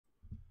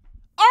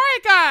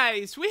Alright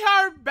guys, we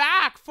are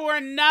back for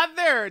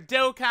another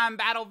Dokkan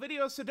battle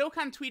video. So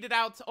Dokkan tweeted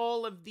out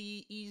all of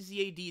the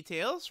EZA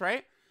details,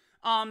 right?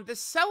 The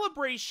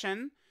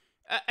celebration,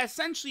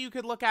 essentially you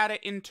could look at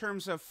it in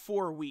terms of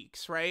 4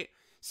 weeks, right?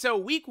 So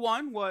week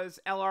 1 was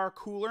LR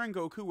Cooler and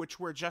Goku, which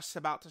we're just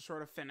about to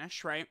sort of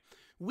finish, right?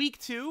 Week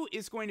 2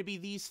 is going to be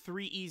these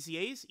 3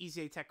 EZAs,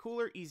 EZA TEQ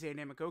Cooler, EZA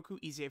Goku,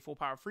 EZA Full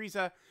Power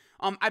Frieza.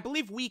 I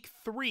believe week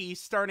 3,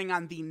 starting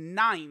on the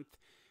 9th,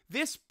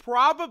 this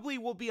probably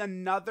will be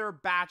another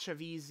batch of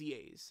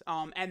EZAs,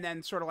 and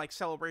then sort of like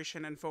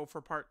celebration info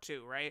for part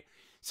 2, right?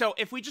 So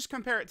if we just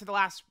compare it to the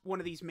last one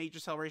of these major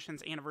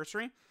celebrations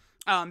anniversary,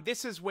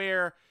 this is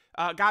where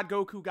God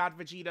Goku, God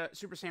Vegeta,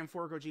 Super Saiyan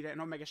 4 Gogeta, and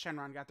Omega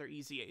Shenron got their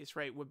EZAs,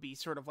 right? Would be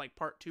sort of like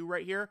part 2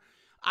 right here.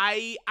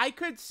 I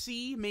could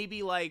see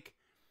maybe like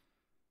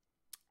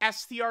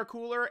STR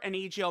Cooler and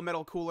AGL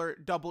Metal Cooler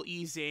double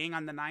EZAing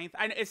on the 9th.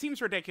 It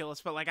seems ridiculous,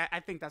 but like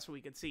I think that's what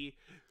we could see.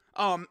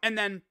 And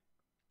then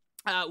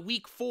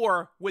week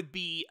 4 would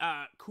be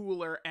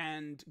Cooler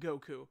and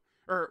Goku.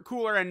 Or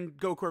Cooler and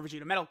Goku or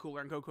Vegeta. Metal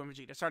Cooler and Goku and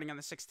Vegeta, starting on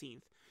the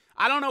 16th.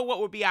 I don't know what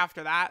would be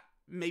after that.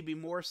 Maybe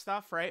more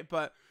stuff, right?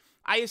 But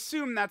I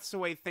assume that's the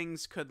way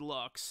things could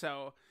look.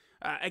 So,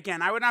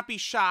 again, I would not be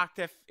shocked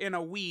if in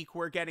a week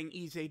we're getting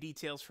EZA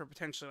details for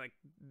potentially like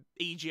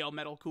AGL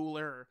Metal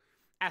Cooler or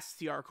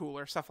STR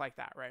Cooler, stuff like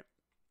that, right?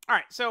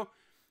 Alright, so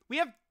we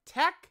have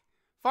TEQ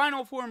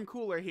Final Form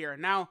Cooler here.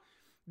 Now,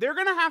 they're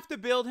going to have to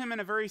build him in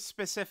a very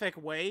specific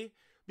way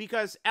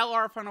because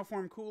LR Final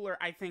Form Cooler,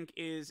 I think,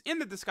 is in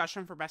the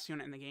discussion for best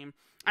unit in the game.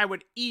 I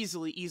would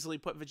easily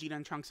put Vegeta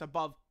and Trunks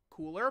above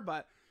Cooler,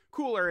 but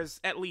Cooler is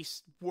at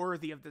least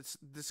worthy of this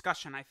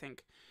discussion, I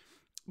think.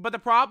 But the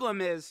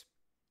problem is,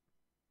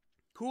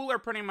 Cooler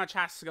pretty much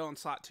has to go in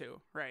slot 2,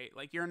 right?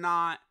 Like, you're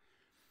not...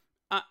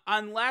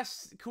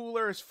 unless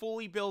Cooler is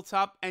fully built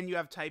up and you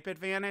have type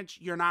advantage,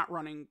 you're not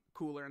running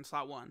Cooler in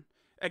slot 1.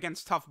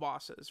 Against tough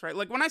bosses, right?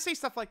 Like, when I say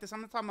stuff like this,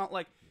 I'm not talking about,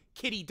 like,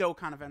 kiddie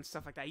Dokkan events,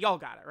 stuff like that. Y'all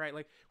got it, right?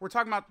 Like, we're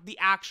talking about the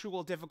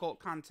actual difficult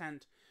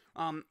content.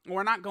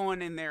 We're not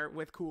going in there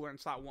with Cooler in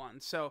slot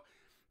 1. So,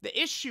 the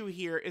issue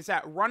here is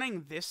that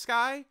running this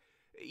guy,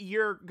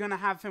 you're gonna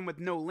have him with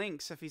no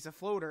links if he's a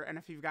floater, and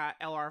if you've got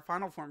LR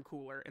Final Form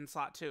Cooler in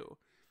slot 2.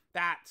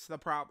 That's the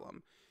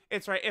problem.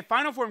 It's right, if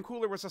Final Form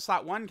Cooler was a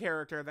slot 1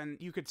 character, then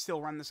you could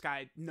still run this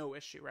guy, no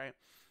issue, right?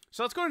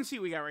 So, let's go and see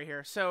what we got right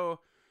here.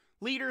 So,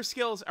 leader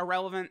skills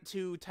irrelevant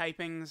to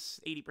typings,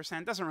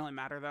 80%. Doesn't really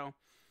matter, though.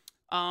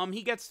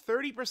 He gets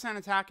 30%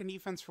 attack and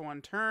defense for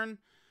 1 turn.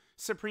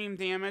 Supreme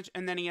damage.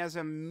 And then he has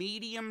a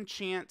medium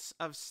chance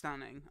of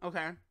stunning.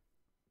 Okay.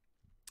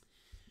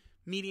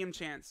 Medium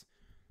chance.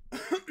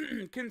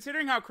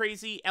 Considering how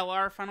crazy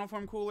LR Final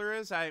Form Cooler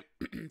is, I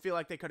feel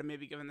like they could have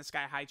maybe given this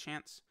guy a high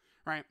chance.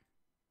 Right?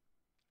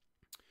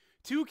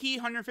 2 key,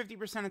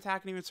 150%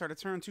 attack and even start a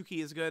turn. 2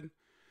 key is good.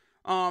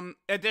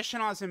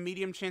 Additional has a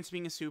medium chance of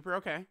being a super.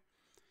 Okay.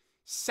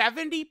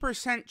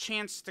 70%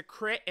 chance to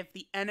crit if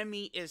the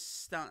enemy is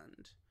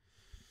stunned.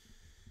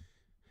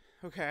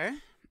 Okay.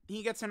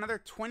 He gets another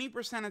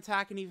 20%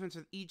 attack and defense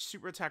with each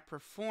super attack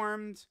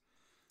performed.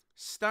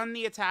 Stun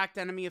the attacked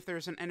enemy if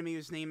there's an enemy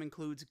whose name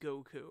includes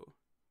Goku.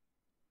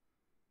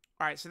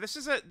 Alright, so this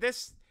is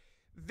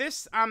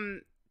this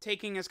I'm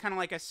taking as kind of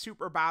like a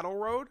Super Battle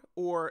Road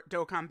or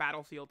Dokkan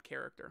Battlefield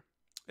character.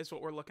 Is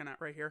what we're looking at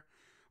right here.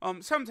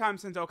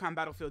 Sometimes in Dokkan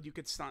Battlefield you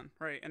could stun,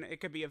 right? And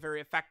it could be a very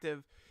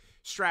effective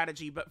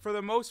strategy, but for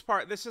the most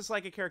part, this is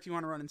like a character you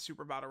want to run in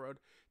Super Battle Road.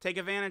 Take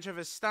advantage of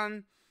his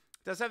stun.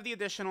 Does have the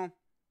additional.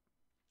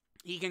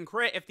 He can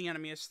crit if the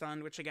enemy is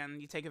stunned, which again,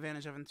 you take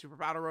advantage of in Super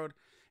Battle Road.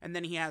 And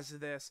then he has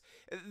this.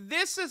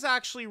 This is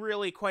actually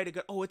really quite a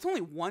good... Oh, it's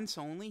only once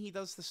only he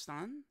does the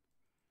stun?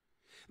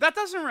 That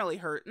doesn't really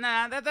hurt.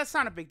 Nah, that's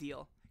not a big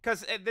deal.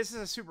 Because this is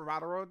a Super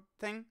Battle Road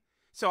thing.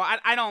 So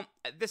I don't...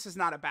 This is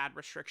not a bad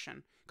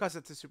restriction. Because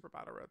it's a Super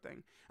Battle Road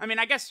thing. I mean,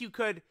 I guess you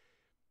could...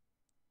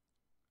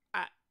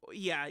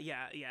 Yeah.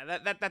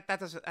 That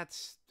doesn't...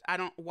 That's... I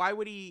don't... Why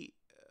would he...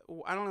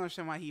 I don't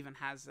understand why he even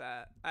has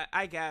that.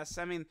 I guess.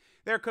 I mean,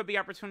 there could be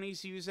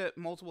opportunities to use it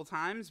multiple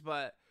times,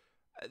 but...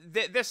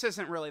 this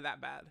isn't really that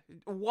bad.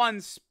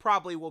 Once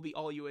probably will be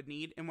all you would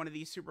need in one of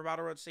these Super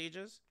Battle Road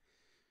stages.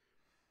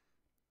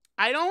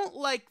 I don't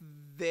like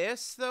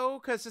this, though,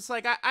 because it's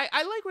like...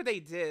 I like what they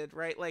did,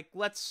 right? Like,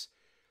 let's...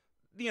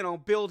 You know,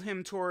 build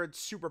him towards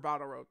Super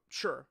Battle Road.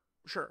 Sure,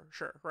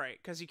 right?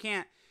 Because you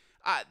can't...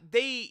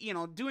 they, you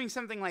know, doing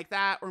something like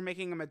that or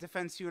making him a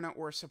defense unit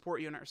or a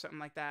support unit or something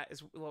like that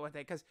is what they...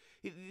 Because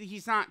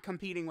he's not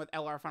competing with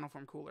LR Final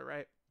Form Cooler,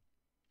 right?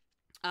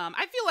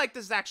 I feel like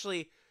this is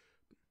actually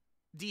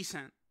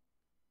decent.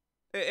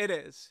 It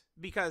is.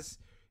 Because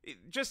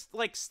just,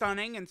 like,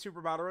 stunning in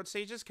Super Battle Road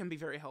stages can be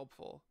very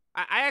helpful.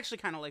 I actually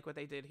kind of like what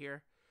they did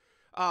here.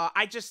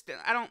 I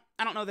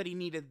don't know that he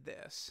needed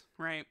this,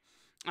 right?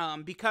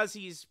 Because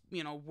he's,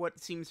 you know, what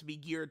seems to be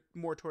geared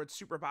more towards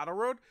Super Battle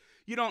Road,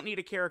 you don't need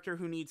a character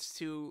who needs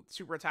to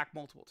super attack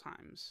multiple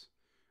times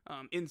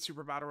in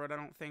Super Battle Road, I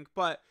don't think.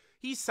 But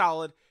he's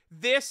solid.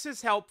 This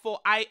is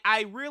helpful.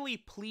 I really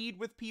plead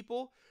with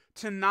people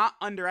to not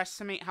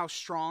underestimate how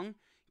strong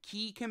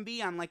Ki can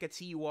be on like a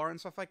TUR and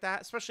stuff like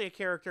that, especially a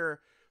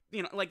character,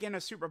 you know, like in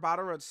a Super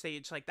Battle Road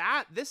stage like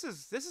that. This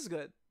is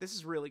good. This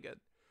is really good.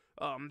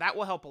 That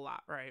will help a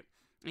lot, right?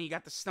 And you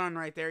got the stun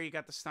right there. You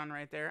got the stun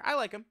right there. I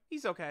like him.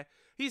 He's okay.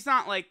 He's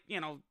not like, you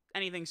know,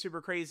 anything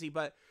super crazy,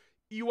 but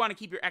you want to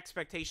keep your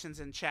expectations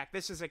in check.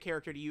 This is a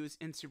character to use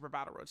in Super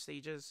Battle Road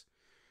stages.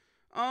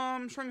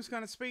 Shrunken's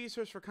Gun of Space,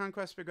 Source for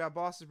Conquest, Big Bad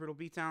Bosses, Brutal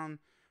Beatdown,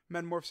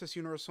 Metamorphosis,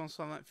 Universal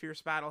Summit,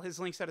 Fierce Battle. His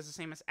link set is the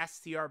same as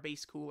STR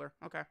Base Cooler.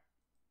 Okay.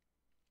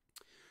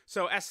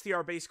 So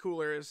STR Base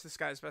Cooler is this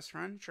guy's best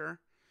friend, sure.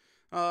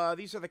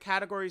 These are the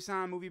categories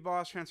on Movie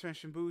Boss,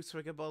 Transformation Boost,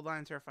 Wicked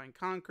Bloodline, Terrifying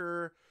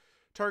Conqueror,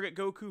 Target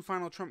Goku,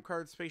 Final Trump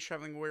Card, Space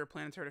Traveling Warrior,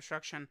 Planetary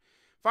Destruction.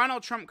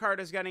 Final Trump Card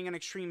is getting an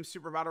Extreme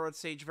Super Battle Road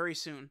stage very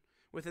soon,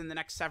 within the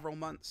next several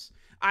months.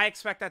 I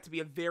expect that to be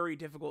a very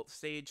difficult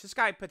stage. This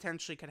guy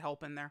potentially could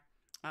help in there.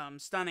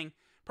 Stunning,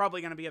 probably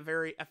going to be a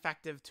very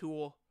effective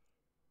tool.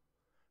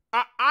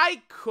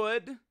 I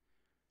could,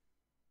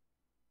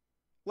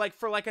 like,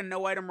 for like a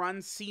no item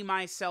run, see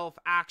myself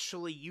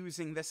actually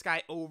using this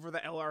guy over the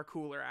LR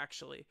Cooler,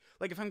 actually.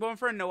 Like, if I'm going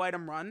for a no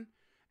item run,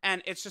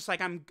 and it's just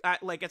like,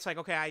 it's like,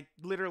 okay,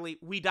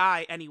 we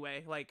die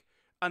anyway, like,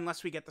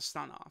 unless we get the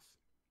stun off.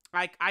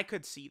 I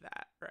could see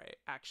that, right,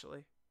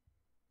 actually.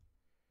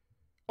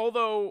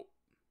 Although,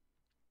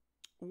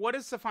 what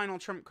is the Final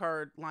Trump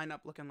Card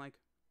lineup looking like?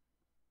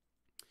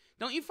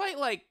 Don't you fight,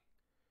 like,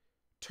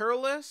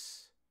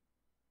 Turles?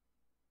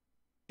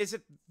 Is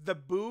it the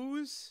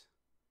Booze?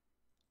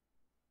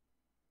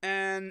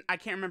 And I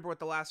can't remember what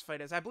the last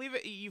fight is. I believe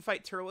you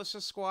fight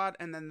Turles' squad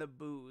and then the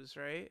Booze,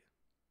 right?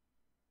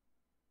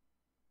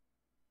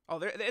 Oh,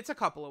 it's a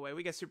couple away.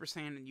 We get Super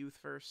Saiyan and Youth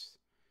first.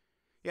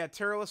 Yeah,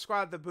 Turles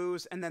squad, the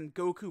Booze, and then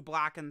Goku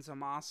Black and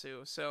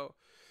Zamasu. So,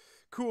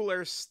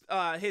 Cooler,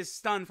 his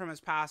stun from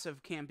his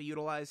passive can't be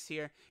utilized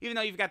here. Even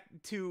though you've got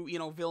two, you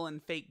know, villain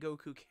fake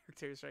Goku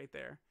characters right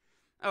there.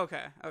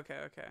 Okay.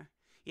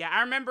 Yeah,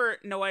 I remember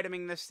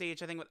no-iteming this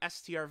stage, I think, with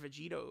STR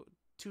Vegito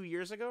 2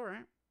 years ago,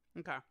 right?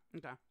 Okay.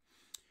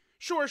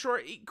 Sure.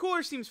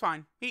 Cooler seems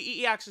fine.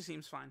 He actually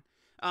seems fine.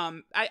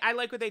 I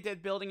like what they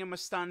did, building him with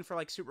stun for,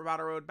 like, Super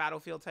Battle Road,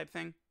 Battlefield type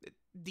thing.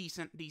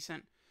 Decent.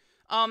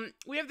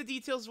 We have the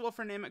details as well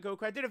for Namek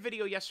Goku. I did a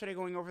video yesterday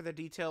going over the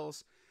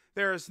details.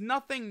 There's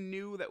nothing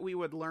new that we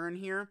would learn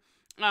here.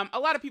 A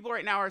lot of people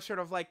right now are sort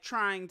of, like,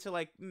 trying to,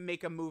 like,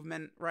 make a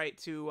movement, right,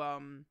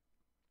 to,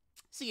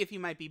 see if he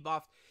might be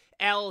buffed.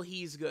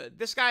 He's good.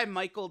 This guy,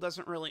 Michael,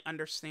 doesn't really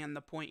understand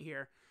the point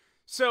here.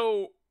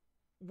 So,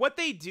 what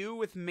they do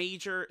with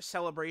major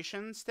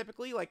celebrations,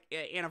 typically, like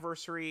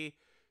anniversary,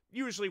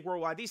 usually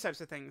worldwide, these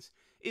types of things,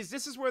 is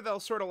this is where they'll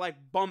sort of, like,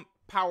 bump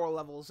power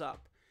levels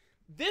up.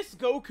 This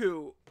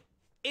Goku,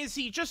 is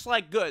he just,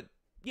 like, good?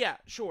 Yeah,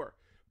 sure.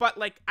 But,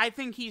 like, I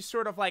think he's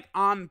sort of, like,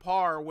 on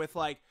par with,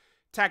 like,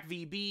 TEQ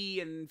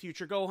VB and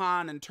Future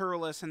Gohan and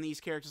Turles and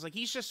these characters. Like,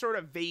 he's just sort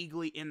of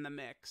vaguely in the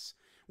mix,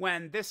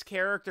 when this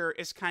character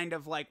is kind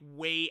of, like,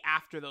 way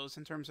after those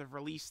in terms of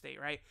release date,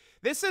 right?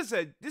 This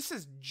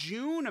is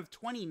June of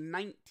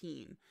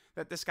 2019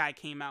 that this guy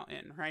came out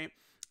in, right?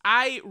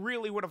 I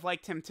really would have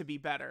liked him to be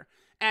better.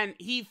 And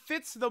he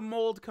fits the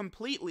mold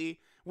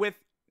completely with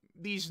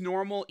these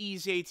normal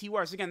EZA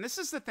TURs. Again, this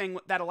is the thing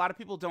that a lot of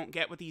people don't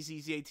get with these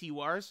EZA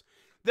TURs.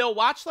 They'll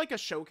watch, like, a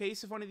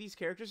showcase of one of these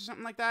characters or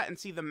something like that and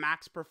see the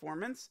max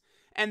performance,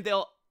 and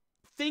they'll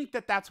think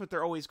that that's what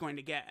they're always going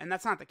to get, and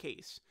that's not the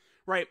case,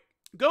 right?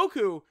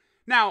 Goku,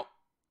 now,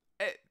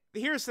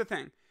 here's the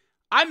thing.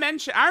 I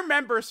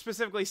remember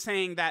specifically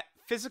saying that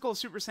physical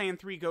Super Saiyan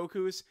 3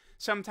 Gokus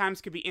sometimes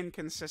could be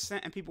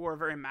inconsistent, and people were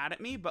very mad at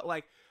me, but,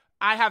 like,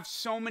 I have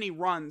so many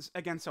runs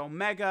against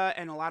Omega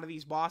and a lot of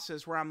these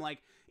bosses where I'm, like,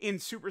 in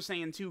Super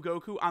Saiyan 2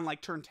 Goku on,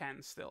 like, turn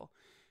 10 still.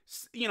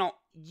 You know,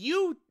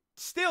 you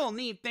still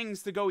need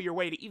things to go your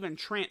way to even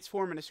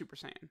transform into Super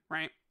Saiyan,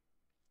 right?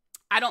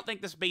 I don't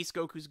think this base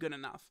Goku's good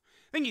enough.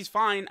 I think he's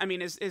fine. I mean,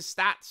 his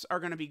stats are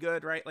going to be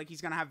good, right? Like,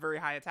 he's going to have very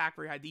high attack,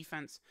 very high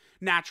defense,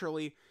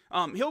 naturally.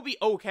 He'll be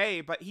okay,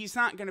 but he's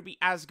not going to be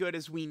as good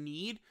as we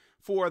need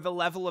for the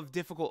level of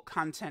difficult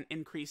content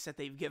increase that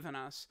they've given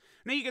us.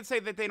 Now, you could say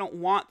that they don't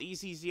want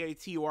these EZA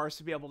TURs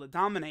to be able to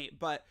dominate,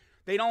 but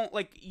they don't,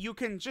 like, you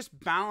can just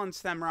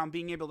balance them around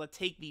being able to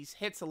take these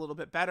hits a little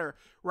bit better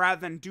rather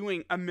than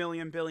doing a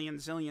million, billion,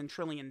 zillion,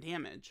 trillion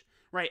damage,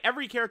 right?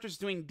 Every character's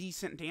doing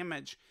decent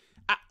damage.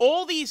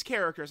 All these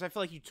characters, I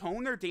feel like you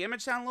tone their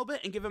damage down a little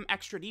bit and give them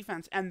extra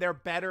defense, and they're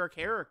better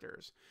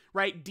characters,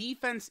 right?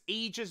 Defense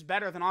ages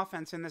better than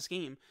offense in this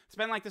game. It's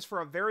been like this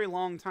for a very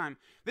long time.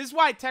 This is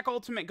why TEQ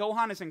Ultimate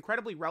Gohan is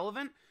incredibly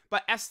relevant,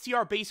 but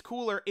STR Base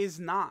Cooler is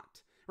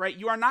not, right?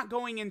 You are not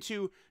going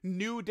into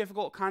new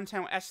difficult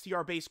content with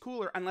STR Base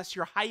Cooler unless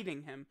you're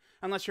hiding him,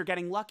 unless you're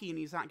getting lucky and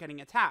he's not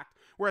getting attacked.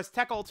 Whereas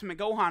TEQ Ultimate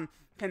Gohan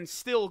can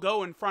still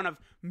go in front of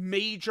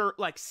major,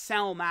 like,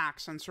 Cell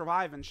Max and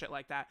Survive and shit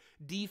like that.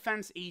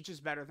 Defense ages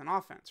better than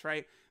offense,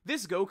 right?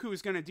 This Goku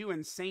is going to do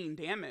insane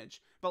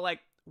damage, but,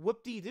 like,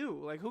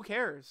 whoop-de-doo. Like, who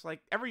cares?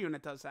 Like, every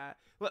unit does that.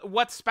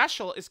 What's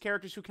special is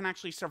characters who can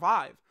actually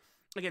survive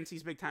against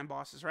these big-time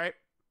bosses, right?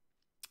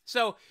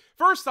 So,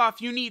 first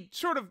off, you need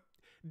sort of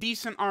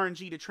decent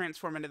RNG to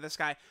transform into this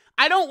guy.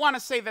 I don't want to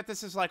say that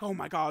this is like, oh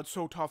my god,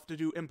 so tough to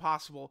do,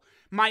 impossible.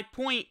 My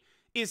point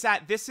is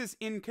that this is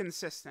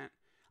inconsistent.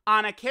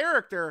 On a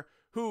character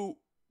who,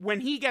 when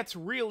he gets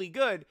really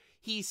good,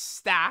 he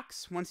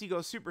stacks once he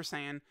goes Super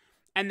Saiyan,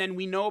 and then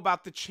we know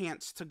about the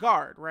chance to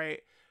guard,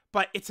 right?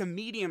 But it's a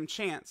medium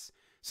chance.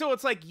 So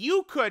it's like,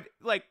 you could,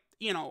 like,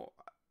 you know,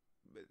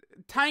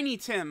 Tiny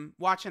Tim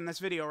watching this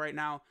video right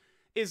now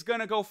is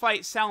gonna go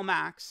fight Cell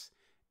Max,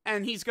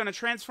 and he's gonna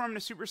transform to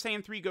Super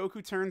Saiyan 3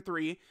 Goku turn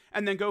 3,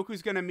 and then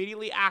Goku's gonna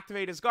immediately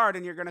activate his guard,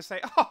 and you're gonna say,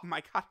 oh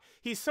my god,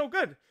 he's so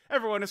good.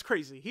 Everyone is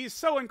crazy. He's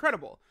so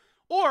incredible.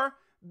 Or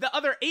the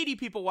other 80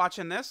 people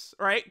watching this,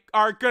 right,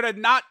 are gonna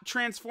not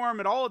transform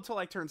at all until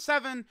like turn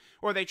 7,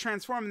 or they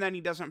transform and then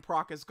he doesn't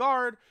proc his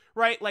guard,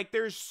 right? Like,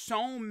 there's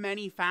so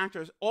many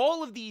factors.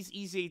 All of these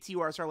EZA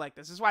TURs are like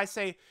this. This is why I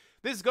say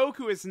this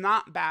Goku is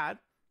not bad.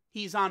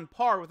 He's on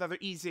par with other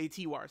EZA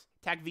TURs.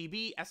 TEQ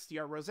VB,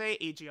 STR Rose,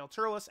 AGL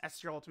Turles,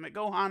 STR Ultimate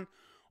Gohan.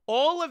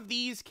 All of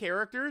these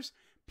characters,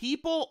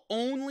 people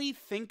only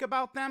think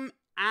about them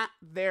at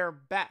their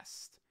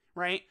best,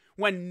 right?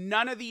 When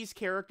none of these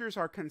characters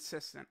are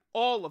consistent.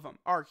 All of them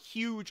are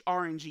huge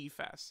RNG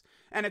fests.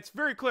 And it's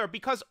very clear,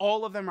 because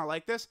all of them are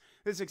like this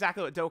is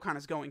exactly what Dokkan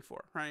is going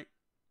for, right?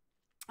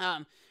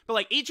 But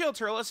like AGL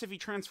Turles, if he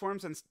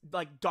transforms and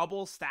like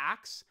double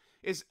stacks,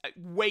 is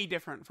way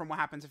different from what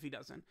happens if he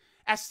doesn't.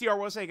 STR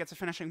Rose gets a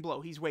finishing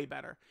blow. He's way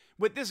better.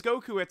 With this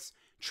Goku, it's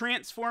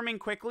transforming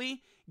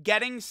quickly,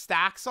 getting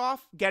stacks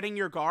off, getting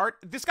your guard.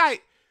 This guy,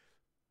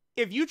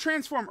 if you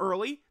transform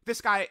early, this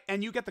guy,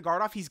 and you get the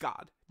guard off, he's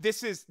God.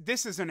 This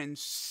is an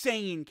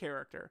insane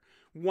character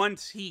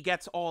once he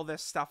gets all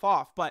this stuff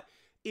off, but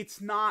it's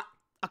not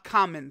a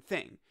common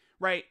thing,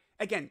 right?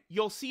 Again,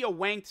 you'll see a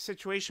wanked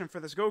situation for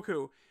this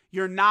Goku.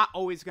 You're not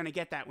always going to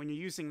get that when you're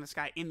using this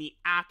guy in the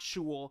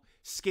actual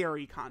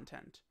scary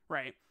content,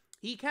 right?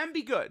 He can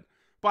be good,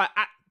 but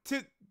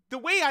the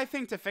way I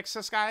think to fix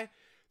this guy,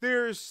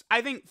 there's,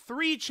 I think,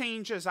 3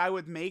 changes I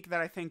would make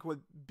that I think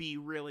would be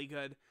really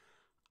good.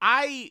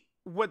 I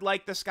would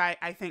like this guy,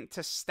 I think,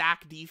 to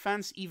stack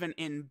defense even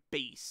in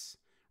base,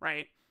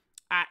 right?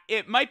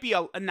 It might be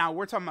now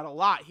we're talking about a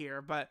lot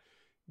here, but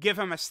give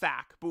him a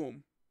stack.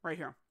 Boom. Right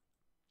here.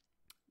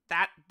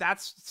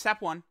 That's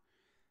step 1.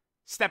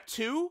 Step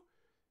 2,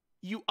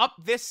 you up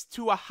this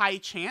to a high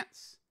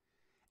chance.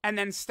 And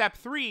then step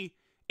 3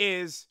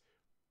 is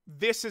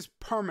this is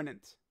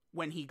permanent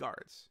when he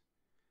guards.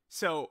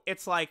 So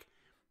it's like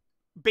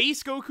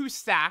base Goku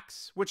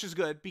stacks, which is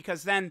good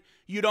because then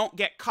you don't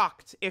get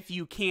cucked if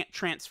you can't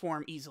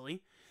transform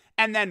easily.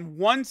 And then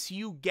once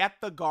you get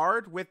the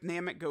guard with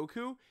Namek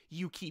Goku,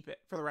 you keep it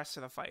for the rest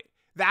of the fight.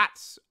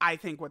 That's, I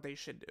think, what they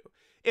should do.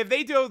 If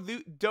they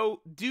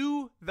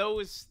do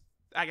those,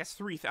 I guess,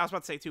 3, I was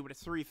about to say 2, but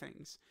it's 3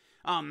 things.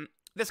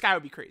 This guy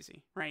would be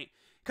crazy, right?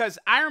 Because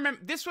I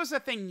remember, this was a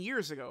thing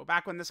years ago,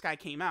 back when this guy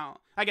came out.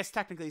 I guess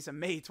technically he's a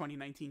May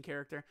 2019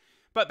 character.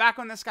 But back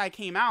when this guy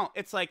came out,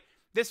 it's like,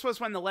 this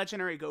was when the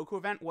Legendary Goku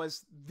event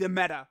was the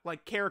meta.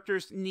 Like,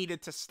 characters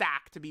needed to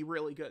stack to be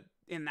really good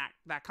in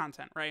that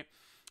content, right?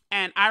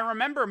 And I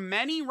remember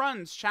many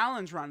runs,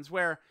 challenge runs,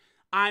 where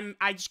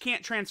I just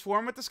can't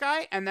transform with this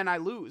guy, and then I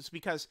lose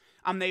because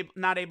I'm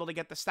not able to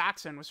get the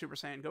stacks in with Super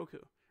Saiyan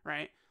Goku,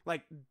 right?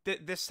 Like,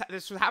 this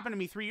happened to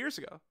me 3 years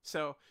ago.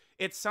 So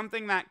it's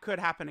something that could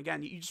happen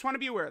again. You just want to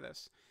be aware of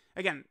this.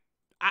 Again,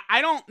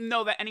 I don't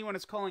know that anyone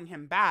is calling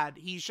him bad.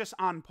 He's just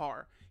on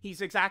par.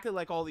 He's exactly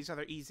like all these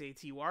other EZA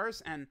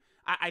TURs, and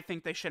I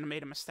think they should have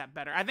made him a step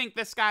better. I think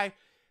this guy,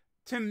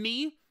 to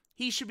me,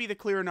 he should be the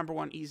clear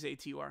 #1 EZA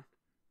TUR.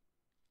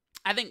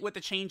 I think with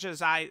the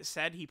changes I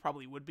said, he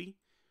probably would be.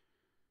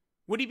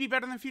 Would he be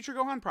better than Future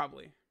Gohan?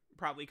 Probably,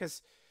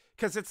 because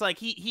it's like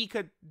he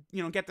could,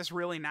 you know, get this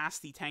really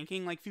nasty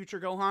tanking like Future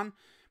Gohan,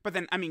 but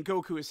then, I mean,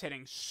 Goku is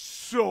hitting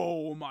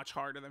so much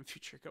harder than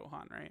Future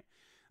Gohan, right?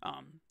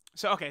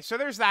 So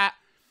there's that.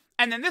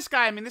 And then this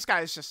guy, I mean, this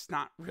guy is just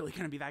not really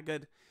going to be that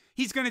good.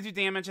 He's going to do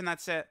damage, and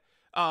that's it.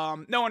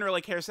 No one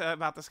really cares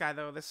about this guy,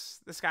 though. This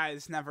guy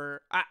is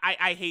never...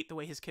 I hate the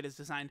way his kit is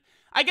designed.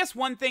 I guess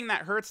one thing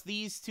that hurts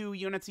these 2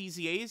 units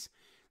EZAs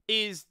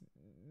is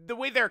the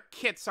way their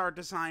kits are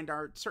designed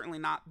are certainly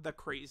not the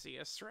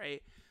craziest,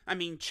 right? I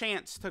mean,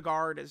 chance to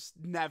guard has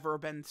never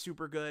been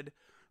super good.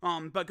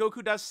 But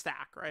Goku does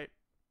stack, right?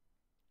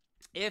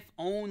 If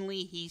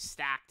only he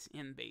stacked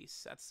in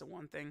base. That's the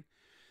one thing.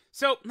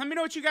 So, let me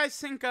know what you guys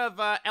think of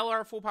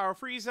LR Full Power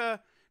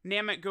Frieza,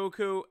 Namek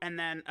Goku, and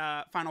then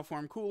Final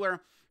Form Cooler.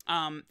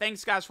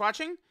 Thanks, guys, for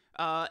watching,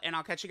 and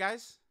I'll catch you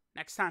guys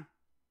next time.